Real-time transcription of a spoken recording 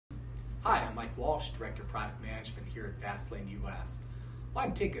Hi, I'm Mike Walsh, Director of Product Management here at Fastlane US. I'd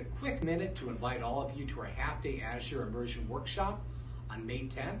like to take a quick minute to invite all of you to our half-day Azure Immersion workshop on May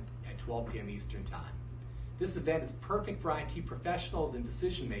 10th at 12 p.m. Eastern Time. This event is perfect for IT professionals and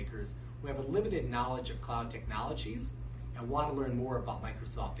decision makers who have a limited knowledge of cloud technologies and want to learn more about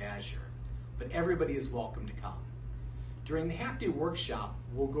Microsoft Azure. But everybody is welcome to come. During the half-day workshop,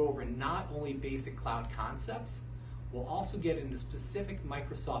 we'll go over not only basic cloud concepts, we'll also get into specific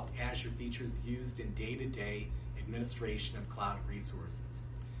Microsoft Azure features used in day-to-day administration of cloud resources.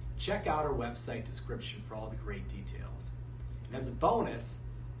 Check out our website description for all the great details. And as a bonus,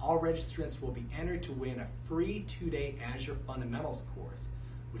 all registrants will be entered to win a free 2-day Azure Fundamentals course,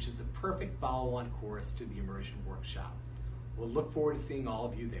 which is a perfect follow-on course to the Immersion workshop. We'll look forward to seeing all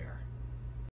of you there.